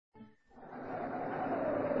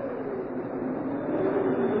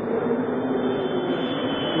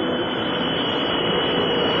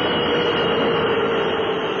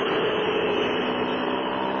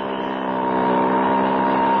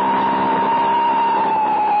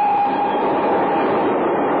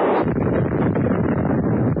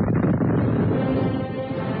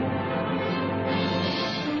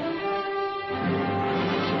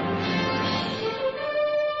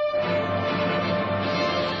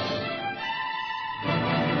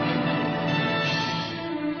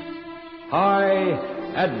High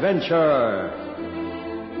Adventure.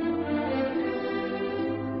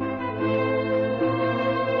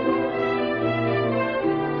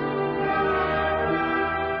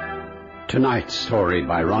 Tonight's story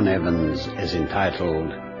by Ron Evans is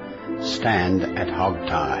entitled Stand at Hog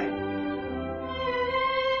Tie.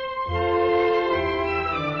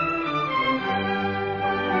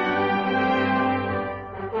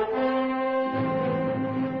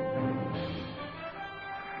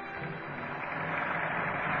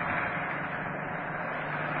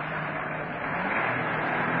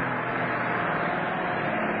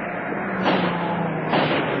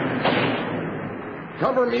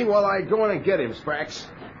 Cover me while I go in and get him, Sprax.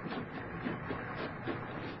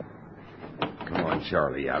 Come on,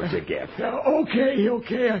 Charlie, out you get.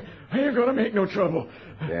 Okay. I ain't gonna make no trouble.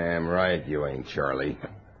 Damn right you ain't, Charlie.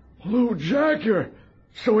 Lou Jacker,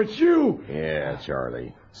 so it's you. Yeah,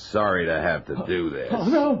 Charlie. Sorry to have to do this. Oh,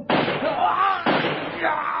 no.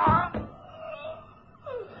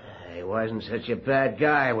 He wasn't such a bad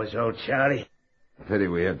guy, was old Charlie. Pity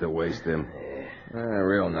we had to waste him.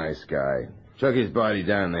 Real nice guy. Chuck his body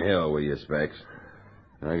down the hill, will you, Specs?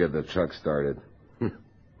 I get the truck started.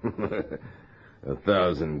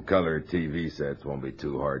 1,000 color TV sets won't be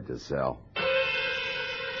too hard to sell.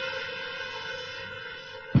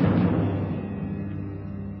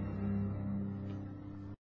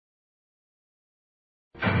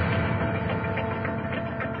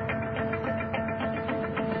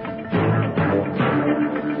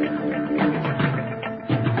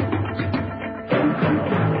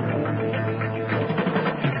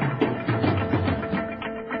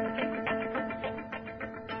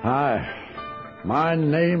 Hi. My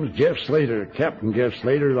name's Jeff Slater, Captain Jeff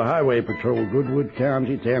Slater of the Highway Patrol, Goodwood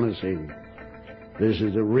County, Tennessee. This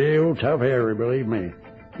is a real tough area, believe me,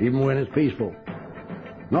 even when it's peaceful.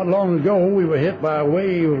 Not long ago, we were hit by a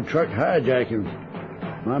wave of truck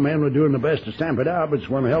hijacking. My men were doing the best to stamp it out, but it's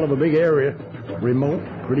one hell of a big area. Remote,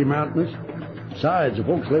 pretty mountainous. Besides, the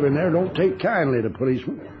folks living there don't take kindly to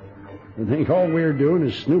policemen. They think all we're doing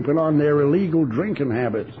is snooping on their illegal drinking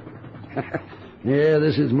habits. Yeah,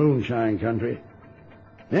 this is moonshine country.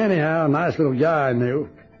 Anyhow, a nice little guy I knew,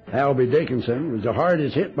 Albie Dickinson, was the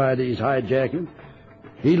hardest hit by these hijackings.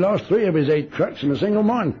 He lost 3 of his 8 trucks in a single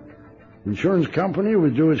month. Insurance company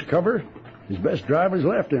withdrew his cover. His best drivers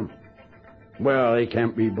left him. Well, they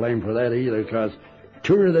can't be blamed for that either, because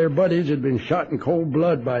 2 of their buddies had been shot in cold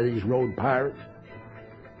blood by these road pirates.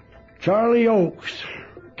 Charlie Oakes,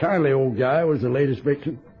 kindly old guy, was the latest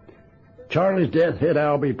victim. Charlie's death hit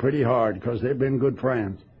Albie pretty hard because they've been good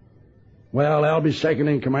friends. Well, Albie's second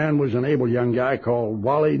in command was an able young guy called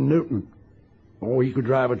Wally Newton. Oh, he could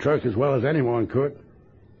drive a truck as well as anyone could.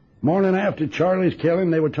 Morning after Charlie's killing,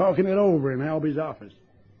 they were talking it over in Albie's office.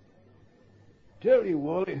 Tell you,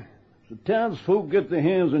 Wally, if the townsfolk get their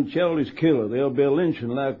hands on Charlie's killer, they'll be lynching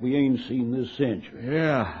like we ain't seen this century.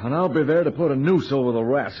 Yeah, and I'll be there to put a noose over the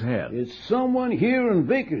rat's head. It's someone here in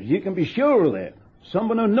Vickers, you can be sure of that.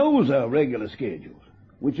 Someone who knows our regular schedules,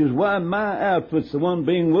 which is why my outfit's the one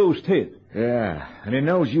being most hit. Yeah, and he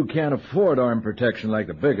knows you can't afford armed protection like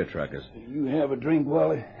the bigger truckers. You have a drink,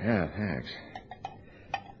 Wally? Yeah, thanks.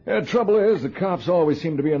 The trouble is, the cops always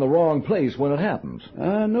seem to be in the wrong place when it happens.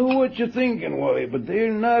 I know what you're thinking, Wally, but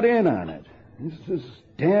they're not in on it. It's this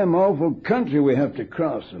damn awful country we have to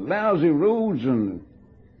cross, the lousy roads and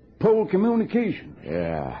pole communication.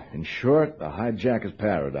 Yeah, in short, the hijacker's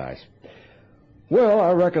paradise. Well,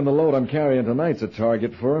 I reckon the load I'm carrying tonight's a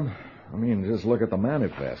target for him. I mean, just look at the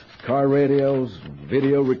manifest. Car radios,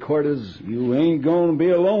 video recorders. You ain't gonna be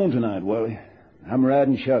alone tonight, Wally. I'm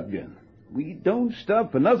riding shotgun. We don't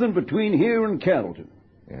stop for nothing between here and Cattleton.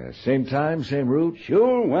 Yeah, same time, same route?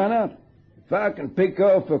 Sure, why not? If I can pick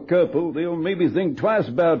off a couple, they'll maybe think twice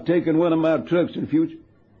about taking one of my trucks in future.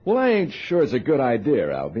 Well, I ain't sure it's a good idea,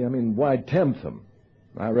 Albie. I mean, why tempt them?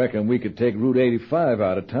 I reckon we could take Route 85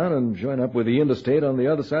 out of town and join up with the interstate on the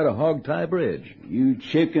other side of Hog Tie Bridge. You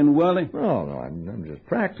chicken, Wally? No, I'm just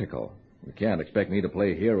practical. You can't expect me to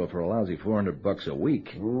play hero for a lousy $400 a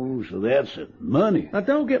week. Oh, so that's it. Money. Now,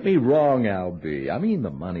 don't get me wrong, Albie. I mean, the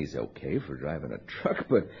money's okay for driving a truck,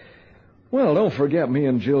 but, well, don't forget me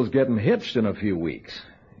and Jill's getting hitched in a few weeks.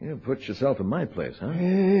 You put yourself in my place, huh?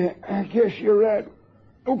 Yeah, I guess you're right.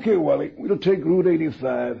 Okay, Wally, we'll take Route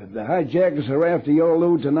 85. If the hijackers are after your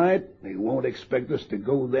load tonight, they won't expect us to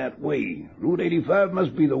go that way. Route 85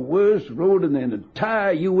 must be the worst road in the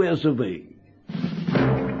entire U.S. of A.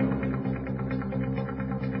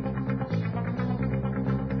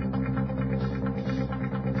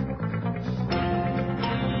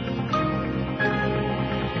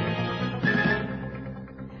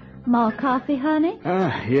 More coffee, honey?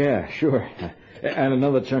 Yeah, sure. And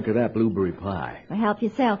another chunk of that blueberry pie. Well, help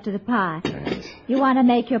yourself to the pie. Thanks. You want to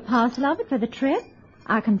make your parcel of it for the trip?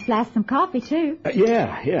 I can flask some coffee, too.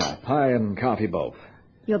 Yeah. Pie and coffee both.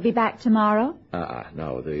 You'll be back tomorrow?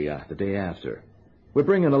 No, the day after. We're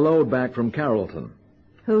bringing a load back from Carrollton.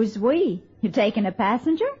 Who's we? You taking a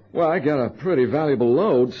passenger? Well, I got a pretty valuable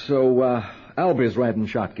load, so Albie's riding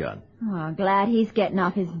shotgun. Oh, glad he's getting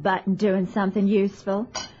off his butt and doing something useful.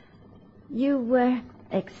 You were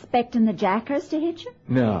expecting the jackers to hit you?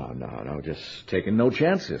 No, just taking no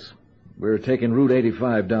chances. We're taking Route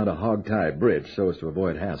 85 down to Hog Tie Bridge so as to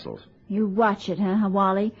avoid hassles. You watch it, huh,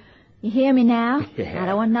 Wally? You hear me now? Yeah. I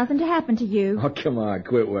don't want nothing to happen to you. Oh, come on,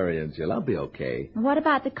 quit worrying, Jill. I'll be okay. What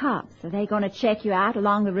about the cops? Are they going to check you out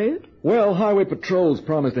along the route? Well, Highway Patrol's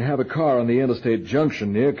promised to have a car on the interstate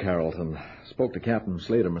junction near Carrollton. Spoke to Captain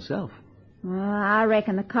Slater myself. Well, I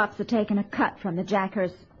reckon the cops are taking a cut from the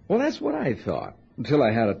jackers. Well, that's what I thought, until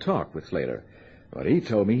I had a talk with Slater. But he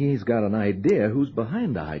told me he's got an idea who's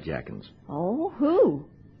behind the hijackings. Oh, who?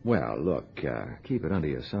 Well, look, keep it under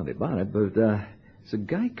your Sunday bonnet, but it's a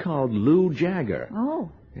guy called Lou Jagger.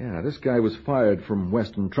 Oh. Yeah, this guy was fired from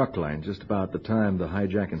Western Truck Line just about the time the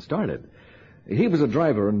hijacking started. He was a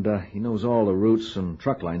driver, and he knows all the routes and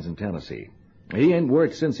truck lines in Tennessee. He ain't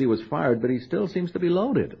worked since he was fired, but he still seems to be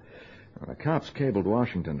loaded. The cops cabled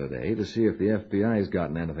Washington today to see if the FBI's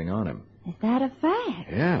gotten anything on him. Is that a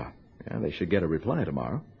fact? Yeah, they should get a reply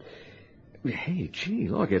tomorrow. Hey, gee,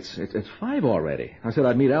 look, it's 5 already. I said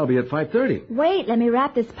I'd meet Albie at 5:30. Wait, let me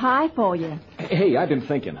wrap this pie for you. Hey, I've been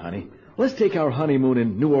thinking, honey. Let's take our honeymoon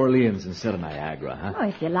in New Orleans instead of Niagara, huh? Oh,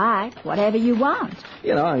 if you like. Whatever you want.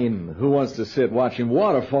 You know, I mean, who wants to sit watching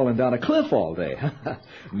water falling down a cliff all day?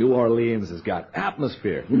 New Orleans has got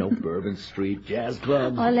atmosphere. You know, Bourbon Street, jazz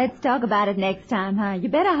clubs. Well, let's talk about it next time, huh? You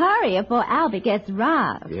better hurry before Albie gets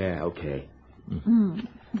robbed. Yeah, okay.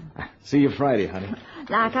 See you Friday, honey.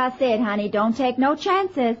 Like I said, honey, don't take no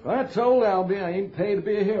chances. I told Albie I ain't paid to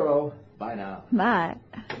be a hero. Bye now. Bye.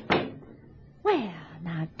 Well,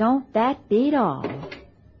 now don't that beat all?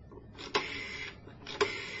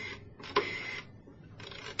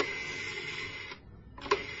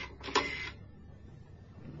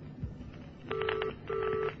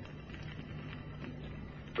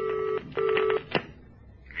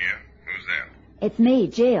 It's me,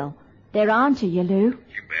 Jill. They're on to you, Lou. You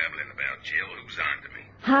babbling about Jill? Who's on to me?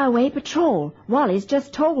 Highway Patrol. Wally's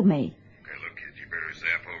just told me. Okay, look, kid, you better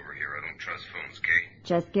zap over here. I don't trust phones, okay?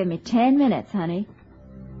 Just give me 10 minutes, honey.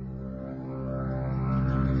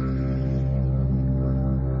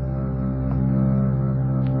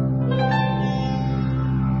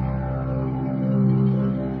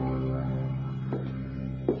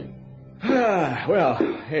 Well,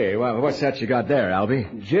 hey, what's that you got there,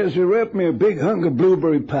 Albie? Jesse wrapped me a big hunk of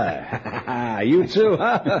blueberry pie. You too,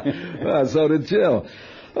 huh? Well, so did Jill.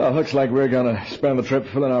 Well, looks like we're going to spend the trip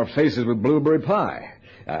filling our faces with blueberry pie.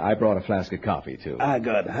 I brought a flask of coffee, too. I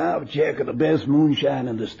got half jack of the best moonshine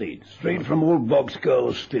in the state, straight from old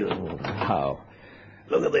Boxcar Still. How?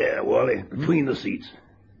 Look at there, Wally, between the seats.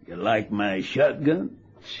 You like my shotgun?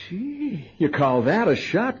 Gee, you call that a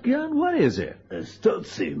shotgun? What is it? A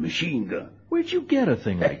Stutzy machine gun. Where'd you get a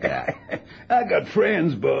thing like that? I got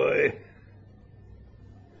friends, boy.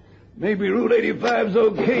 Maybe Route 85's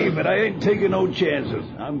okay, but I ain't taking no chances.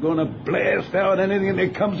 I'm gonna blast out anything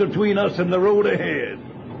that comes between us and the road ahead.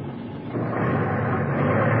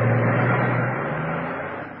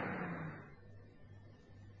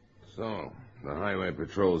 So, the Highway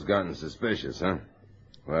Patrol's gotten suspicious, huh?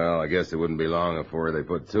 Well, I guess it wouldn't be long before they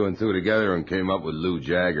put 2 and 2 together and came up with Lou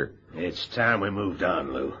Jagger. It's time we moved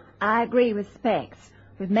on, Lou. I agree with Specs.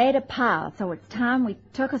 We've made a pile, so it's time we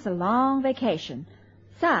took us a long vacation.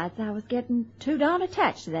 Besides, I was getting too darn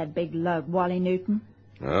attached to that big lug, Wally Newton.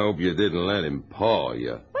 I hope you didn't let him paw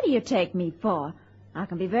you. What do you take me for? I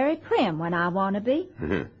can be very prim when I want to be.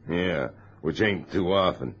 Yeah, which ain't too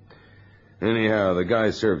often. Anyhow, the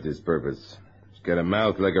guy served his purpose. He's got a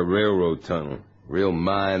mouth like a railroad tunnel. Real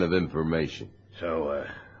mine of information. So,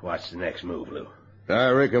 what's the next move, Lou? I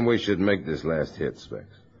reckon we should make this last hit,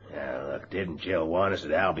 Specs. Yeah, look, didn't Jill warn us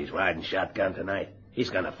that Albie's riding shotgun tonight? He's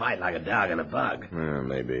gonna fight like a dog in a bug.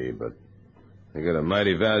 Maybe, but they got a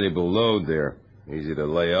mighty valuable load there. Easy to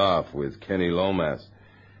lay off with Kenny Lomas.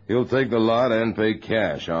 He'll take the lot and pay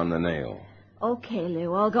cash on the nail. Okay,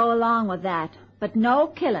 Lou, I'll go along with that. But no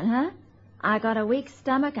killing, huh? I got a weak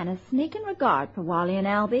stomach and a sneaking regard for Wally and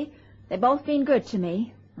Albie. They both been good to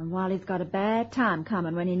me. And Wally's got a bad time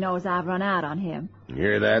coming when he knows I've run out on him. You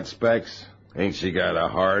hear that, Specs? Ain't she got a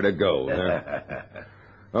heart of gold, huh?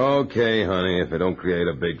 Okay, honey, if it don't create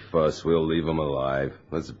a big fuss, we'll leave him alive.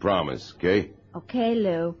 That's a promise, okay? Okay,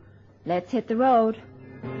 Lou. Let's hit the road.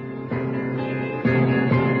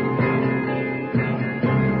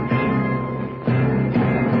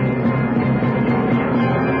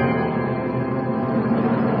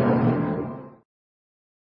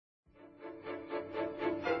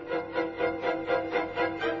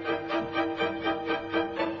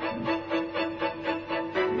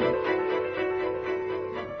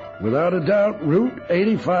 Without a doubt, Route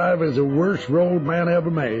 85 is the worst road man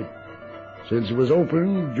ever made. Since it was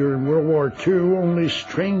opened during World War II, only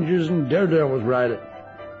strangers and daredevils ride it.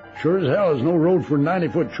 Sure as hell is no road for a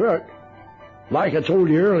 90-foot truck. Like I told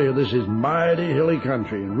you earlier, this is mighty hilly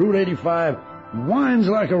country, and Route 85 whines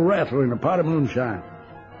like a rattler in a pot of moonshine.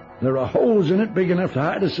 There are holes in it big enough to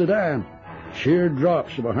hide a sedan, sheer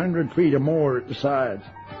drops of 100 feet or more at the sides.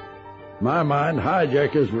 In my mind,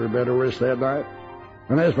 hijackers were a better risk that night.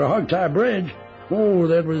 And as for Hogtie Bridge, oh,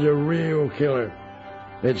 that was a real killer.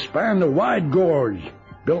 It spanned a wide gorge,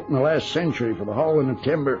 built in the last century for the hauling of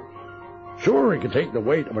timber. Sure, it could take the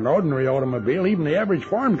weight of an ordinary automobile, even the average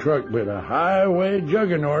farm truck, but a highway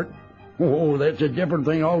juggernaut, oh, that's a different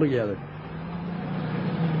thing altogether.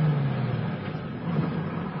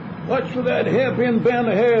 Watch for that hairpin bend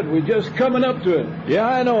ahead. We're just coming up to it. Yeah,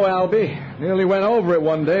 I know, Albie. Nearly went over it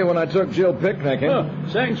one day when I took Jill picnicking.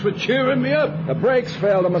 Thanks for cheering me up. The brakes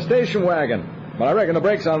failed on my station wagon. But I reckon the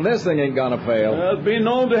brakes on this thing ain't gonna fail. It's been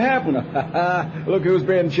known to happen. Look who's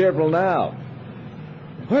being cheerful now.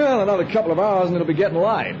 Well, another couple of hours and it'll be getting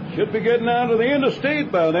light. Should be getting out to the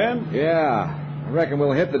interstate by then. Yeah, I reckon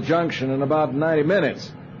we'll hit the junction in about 90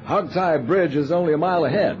 minutes. Hogtie Bridge is only a mile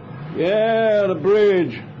ahead. Yeah, the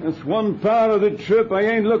bridge. That's one part of the trip I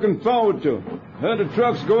ain't looking forward to. Heard the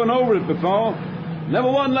trucks going over it before. Never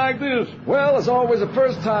one like this. Well, it's always the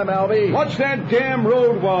first time, Albie. Watch that damn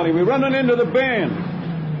road, Wally. We're running into the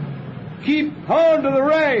bend. Keep hard to the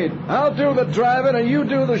right. I'll do the driving and you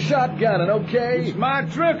do the shotgunning, okay? It's my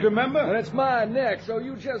trick, remember? And it's mine next, so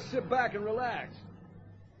you just sit back and relax.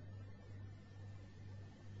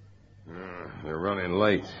 They're running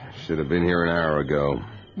late. Should have been here an hour ago.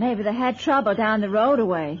 Maybe they had trouble down the road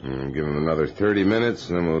away. Give them another 30 minutes,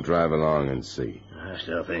 and then we'll drive along and see. I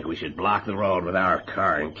still think we should block the road with our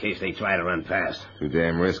car in case they try to run past. Too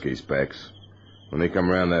damn risky, Specs. When they come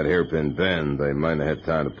around that hairpin bend, they might not have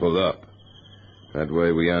time to pull up. That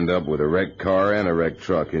way we end up with a wrecked car and a wrecked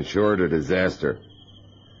truck. In short, a disaster.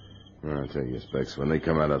 I'll tell you, Specs, when they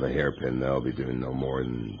come out of the hairpin, they'll be doing no more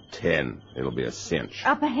than 10. It'll be a cinch.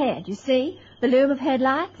 Up ahead, you see? The loom of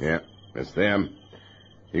headlights? Yeah, it's them.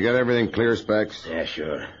 You got everything clear, Specs? Yeah,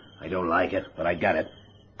 sure. I don't like it, but I got it.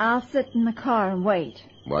 I'll sit in the car and wait.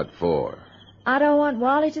 What for? I don't want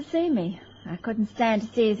Wally to see me. I couldn't stand to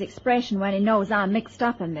see his expression when he knows I'm mixed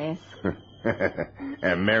up in this.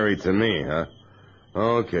 And married to me, huh?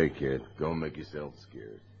 Okay, kid. Go make yourself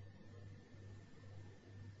scared.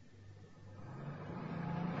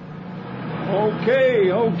 Okay.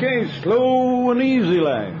 Slow and easy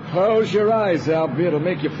like. Close your eyes, Albie. It'll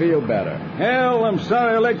make you feel better. Hell, I'm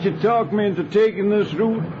sorry I let you talk me into taking this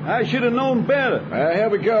route. I should have known better. Here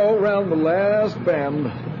we go, around the last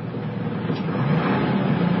bend.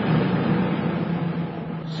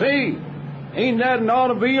 Say, ain't that an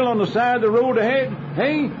automobile on the side of the road ahead?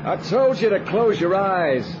 Hey? I told you to close your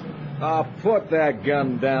eyes. Put that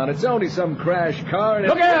gun down. It's only some crash car. And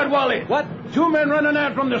Look out, Wally! What? 2 men running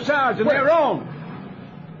out from the sides, and they're on.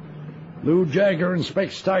 Lou Jagger and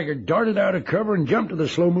Specs Tiger darted out of cover and jumped to the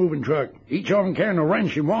slow-moving truck, each of them carrying a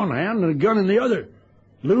wrench in one hand and a gun in the other.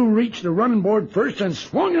 Lou reached the running board first and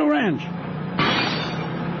swung the wrench.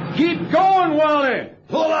 Keep going, Wally!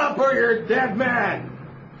 Pull up or you're dead man!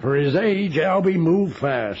 For his age, Albie moved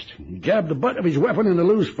fast. He jabbed the butt of his weapon into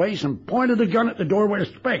Lou's face and pointed the gun at the door where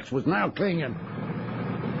Specs was now clinging.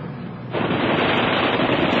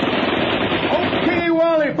 Okay,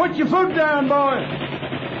 Wally, put your foot down, boy.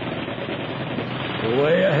 The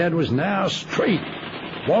way ahead was now straight.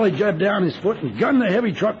 Wally jabbed down his foot and gunned the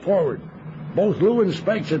heavy truck forward. Both Lou and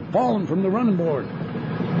Specs had fallen from the running board.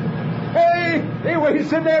 Hey,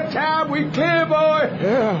 wasted that time. We clear, boy.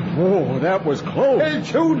 Yeah, oh, that was close. Hey,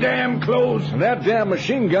 too damn close. And that damn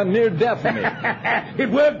machine gun near deafened me.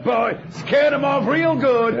 It worked, boy. Scared him off real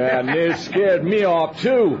good. Yeah, near scared me off,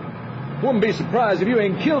 too. Wouldn't be surprised if you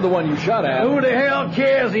ain't killed the one you shot at. Who the hell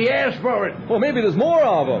cares? He asked for it. Well, maybe there's more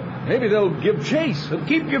of them. Maybe they'll give chase. So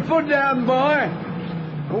keep your foot down, boy.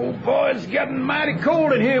 Oh, boy, it's getting mighty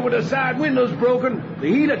cold in here with the side windows broken. The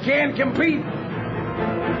heater can't compete.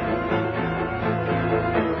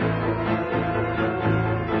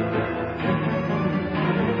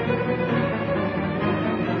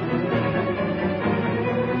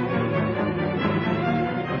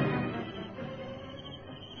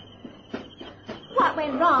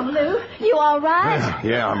 went wrong, Lou? You all right?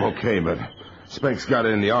 Yeah, I'm okay, but Specs got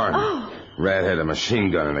it in the arm. Oh. Rat had a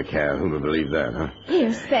machine gun in the cab. Who would believe that, huh?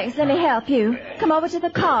 Here, Specs, let me help you. Come over to the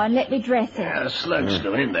car and let me dress it. The slug's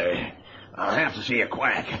still in there. I'll have to see a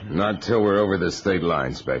quack. Not till we're over the state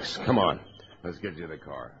line, Specs. Come on. Let's get you the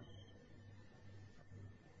car.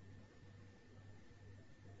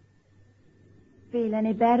 Feel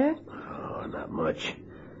any better? Oh, not much.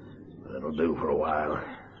 But it'll do for a while.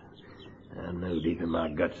 I know deep in my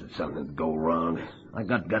guts that something'd go wrong. I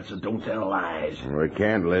got guts that don't tell lies. We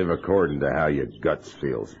can't live according to how your guts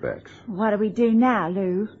feel, Specs. What do we do now,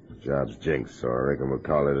 Lou? The job's jinxed, so I reckon we'll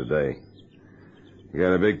call it a day. We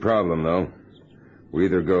got a big problem, though. We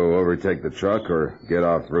either go overtake the truck or get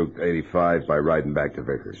off Route 85 by riding back to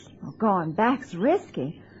Vickers. Well, going back's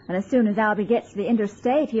risky. And as soon as Albie gets to the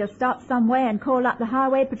interstate, he'll stop somewhere and call up the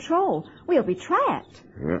highway patrol. We'll be trapped.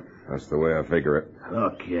 Yeah, that's the way I figure it.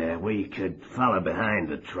 Look, we could follow behind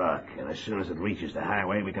the truck, and as soon as it reaches the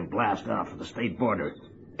highway, we can blast off to the state border.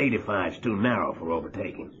 85's too narrow for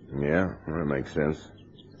overtaking. Yeah, that makes sense.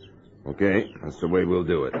 Okay, that's the way we'll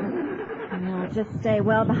do it. No, just stay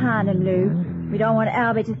well behind him, Lou. We don't want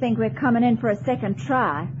Albie to think we're coming in for a second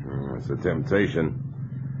try. It's a temptation.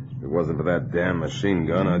 If it wasn't for that damn machine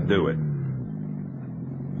gun, I'd do it.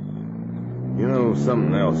 You know,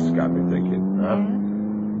 something else got me thinking. Yeah?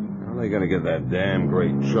 How are they gonna get that damn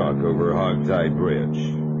great truck over Hogtie Bridge?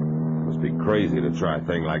 Must be crazy to try a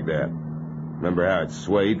thing like that. Remember how it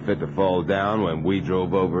swayed fit to fall down when we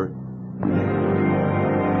drove over?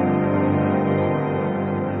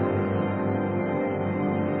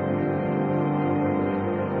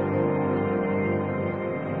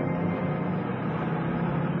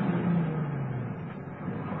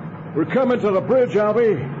 We're coming to the bridge,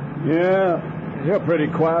 Albie. Yeah. You're pretty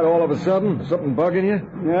quiet all of a sudden. Something bugging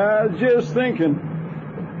you? Yeah, I was just thinking.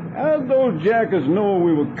 How'd those jackers know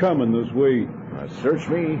we were coming this way? Search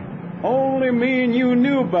me. Only me and you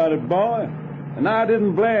knew about it, boy. And I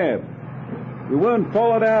didn't blab. We weren't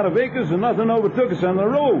followed out of Vickers and nothing overtook us on the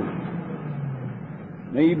road.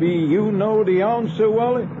 Maybe you know the answer,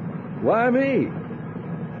 Wally? Why me?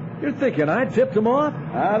 You're thinking I tipped them off?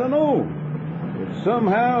 I don't know. But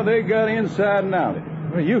somehow they got inside and out.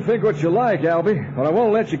 Well, you think what you like, Albie, but I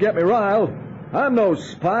won't let you get me riled. I'm no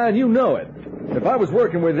spy, and you know it. If I was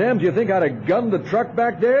working with them, do you think I'd have gunned the truck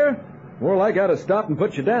back there? More like I'd have stopped and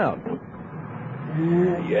put you down.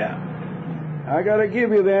 Yeah. I gotta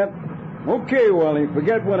give you that. Okay, Wally,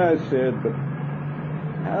 forget what I said, but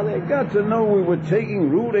how they got to know we were taking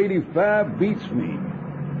Route 85 beats me.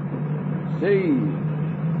 Say,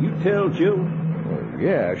 you tell Jill? Well,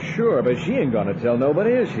 yeah, sure, but she ain't gonna tell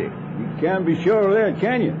nobody, is she? You can't be sure of that,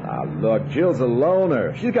 can you? Now, look, Jill's a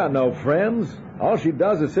loner. She's got no friends. All she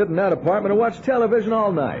does is sit in that apartment and watch television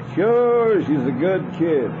all night. Sure, she's a good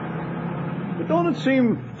kid. But don't it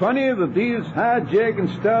seem funny that these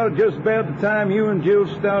hijacking started just about the time you and Jill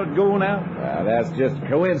started going out? That's just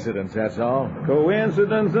coincidence, that's all.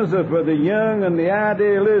 Coincidences are for the young and the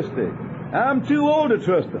idealistic. I'm too old to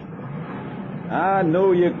trust them. I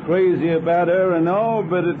know you're crazy about her and all,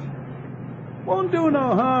 but it won't do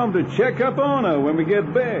no harm to check up on her when we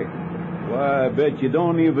get back. Why, I bet you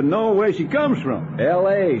don't even know where she comes from.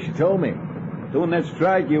 L.A., she told me. Don't that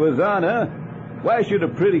strike you as odd, huh? Why should a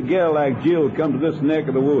pretty girl like Jill come to this neck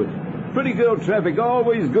of the woods? Pretty girl traffic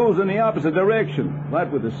always goes in the opposite direction.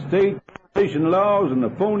 What with the state station laws and the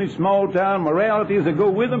phony small-town moralities that go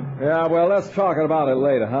with them. Yeah, well, let's talk about it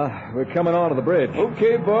later, huh? We're coming on to the bridge.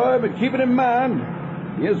 Okay, boy, but keep it in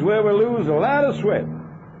mind. Here's where we lose a lot of sweat.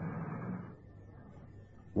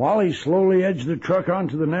 Wally slowly edged the truck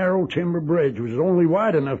onto the narrow timber bridge, which was only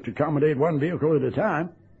wide enough to accommodate one vehicle at a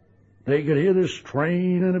time. They could hear the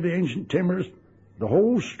straining of the ancient timbers. The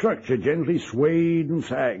whole structure gently swayed and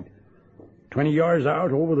sagged. 20 yards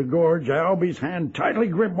out over the gorge, Albie's hand tightly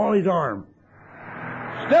gripped Wally's arm.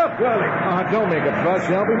 Stop, Wally! Oh, don't make a fuss,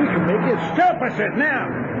 Albie. We can make it. Stop, I said,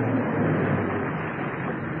 now!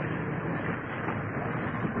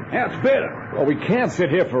 That's better. Well, we can't sit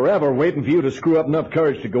here forever waiting for you to screw up enough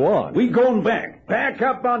courage to go on. We going back. Back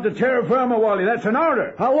up onto terra firma, Wally. That's an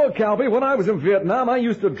order. Now, look, Albie, when I was in Vietnam, I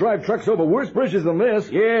used to drive trucks over worse bridges than this.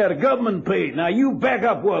 Yeah, the government paid. Now, you back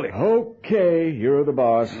up, Wally. Okay, you're the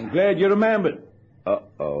boss. I'm glad you remembered.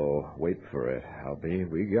 Uh-oh. Wait for it, Albie.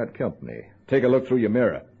 We got company. Take a look through your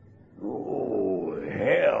mirror. Oh,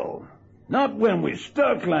 hell. Not when we're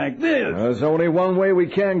stuck like this. There's only one way we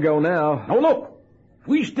can go now. Now, look. If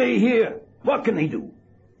we stay here, what can they do?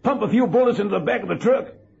 Pump a few bullets into the back of the truck?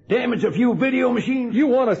 Damage a few video machines? You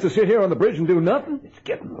want us to sit here on the bridge and do nothing? It's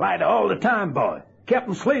getting lighter all the time, boy.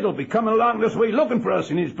 Captain Slade will be coming along this way looking for us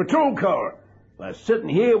in his patrol car. By sitting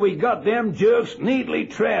here, we got them jerks neatly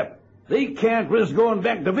trapped. They can't risk going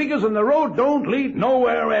back to Vickers, and the road don't lead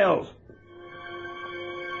nowhere else.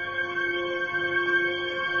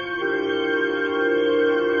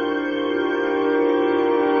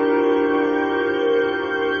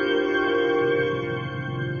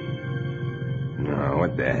 Now,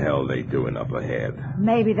 what the hell they doing up ahead?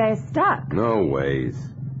 Maybe they're stuck. No ways.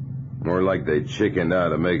 More like they chickened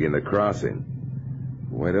out of making the crossing.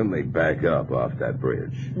 Why don't they back up off that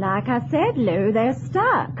bridge? Like I said, Lou, they're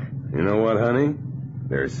stuck. You know what, honey?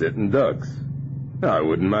 They're sitting ducks. I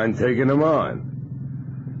wouldn't mind taking them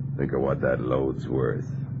on. Think of what that load's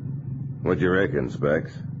worth. What you reckon,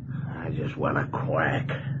 Specs? I just want a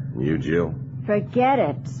quack. You, Jill? Forget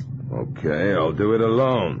it. Okay, I'll do it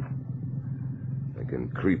alone. I can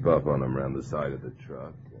creep up on them around the side of the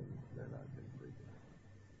truck, and then I can freak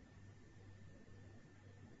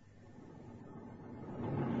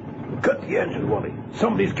them. Cut the engine, Wally.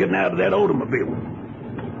 Somebody's getting out of that automobile.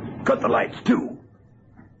 Cut the lights, too.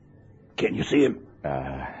 Can you see him?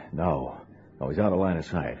 No. Oh, he's out of line of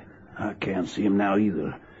sight. I can't see him now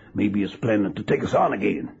either. Maybe he's planning to take us on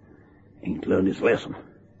again. Ain't learned his lesson.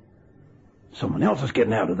 Someone else is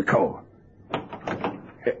getting out of the car.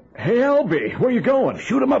 Hey, Albie, where you going?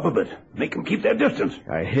 Shoot him up a bit. Make him keep their distance.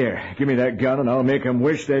 Here, give me that gun and I'll make him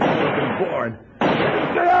wish they'd never been born.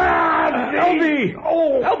 Albie!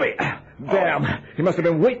 Oh, Albie! Damn, he must have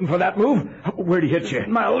been waiting for that move. Where'd he hit you?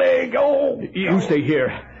 My leg, oh! You stay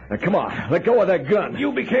here. Now, come on, let go of that gun.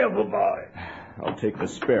 You be careful, boy. I'll take the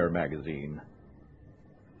spare magazine.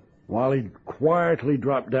 Wally quietly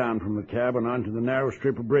dropped down from the cab and onto the narrow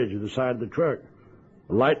strip of bridge at the side of the truck.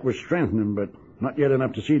 The light was strengthening, but not yet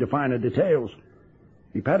enough to see the finer details.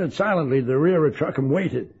 He padded silently to the rear of the truck and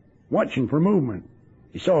waited, watching for movement.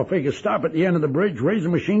 He saw a figure stop at the end of the bridge, raise a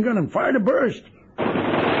machine gun, and fire a burst.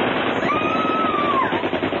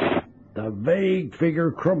 The vague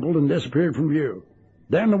figure crumpled and disappeared from view.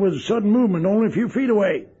 Then there was a sudden movement only a few feet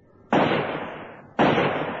away.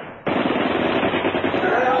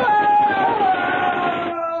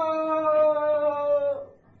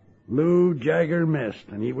 Lou Jagger missed,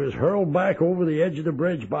 and he was hurled back over the edge of the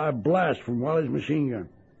bridge by a blast from Wally's machine gun.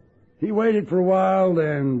 He waited for a while,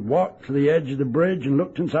 then walked to the edge of the bridge and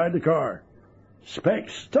looked inside the car.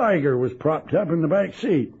 Specs Tiger was propped up in the back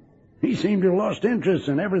seat. He seemed to have lost interest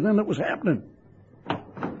in everything that was happening.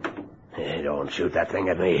 Hey, don't shoot that thing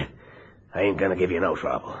at me. I ain't gonna give you no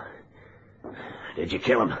trouble. Did you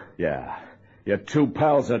kill him? Yeah. Your two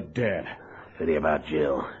pals are dead. Pity about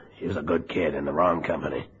Jill. She was a good kid in the wrong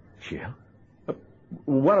company. Jill?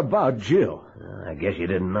 What about Jill? I guess you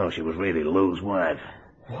didn't know she was really Lou's wife.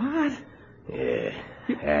 What? Yeah,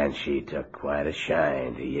 and she took quite a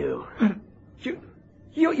shine to you.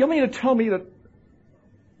 You mean to tell me that...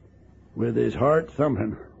 With his heart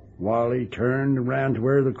thumping, Wally turned around to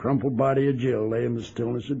where the crumpled body of Jill lay in the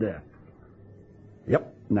stillness of death.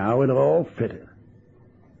 Yep, now it all fitted.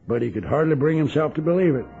 But he could hardly bring himself to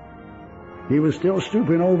believe it. He was still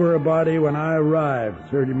stooping over her body when I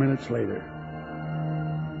arrived 30 minutes later.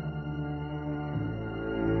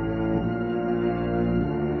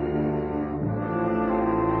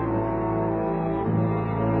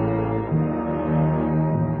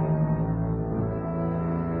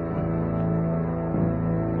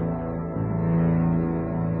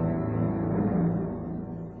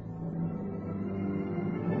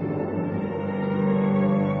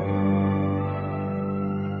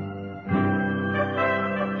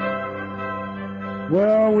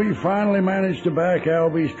 Well, we finally managed to back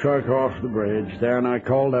Albie's truck off the bridge. Then I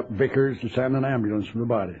called up Vickers to send an ambulance for the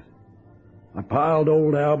body. I piled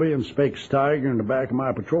old Albie and Specs Tiger in the back of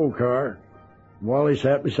my patrol car. Wally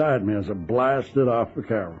sat beside me as I blasted off for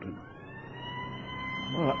Carrollton.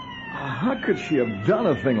 Well, how could she have done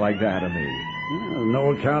a thing like that to me? Well,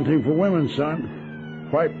 no accounting for women, son.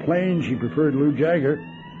 Quite plain she preferred Lou Jagger.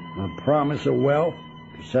 A promise of wealth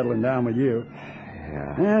to settling down with you.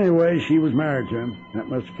 Yeah. Anyway, she was married to him. That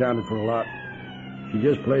must have counted for a lot. She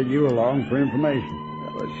just played you along for information.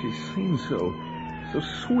 But she seems so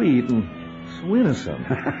sweet and so innocent.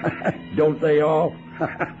 Don't they all?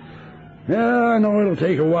 Yeah, I know it'll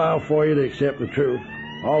take a while for you to accept the truth.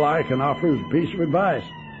 All I can offer is a piece of advice.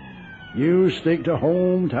 You stick to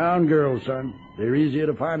hometown girls, son. They're easier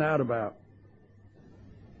to find out about.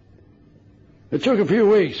 It took a few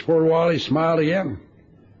weeks before Wally smiled again.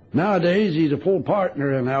 Nowadays, he's a full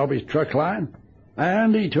partner in Albie's truck line,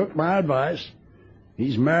 and he took my advice.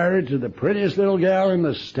 He's married to the prettiest little gal in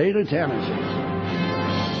the state of Tennessee.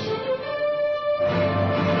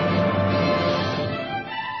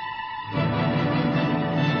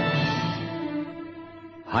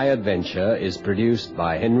 High Adventure is produced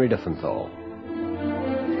by Henry Diffenthal.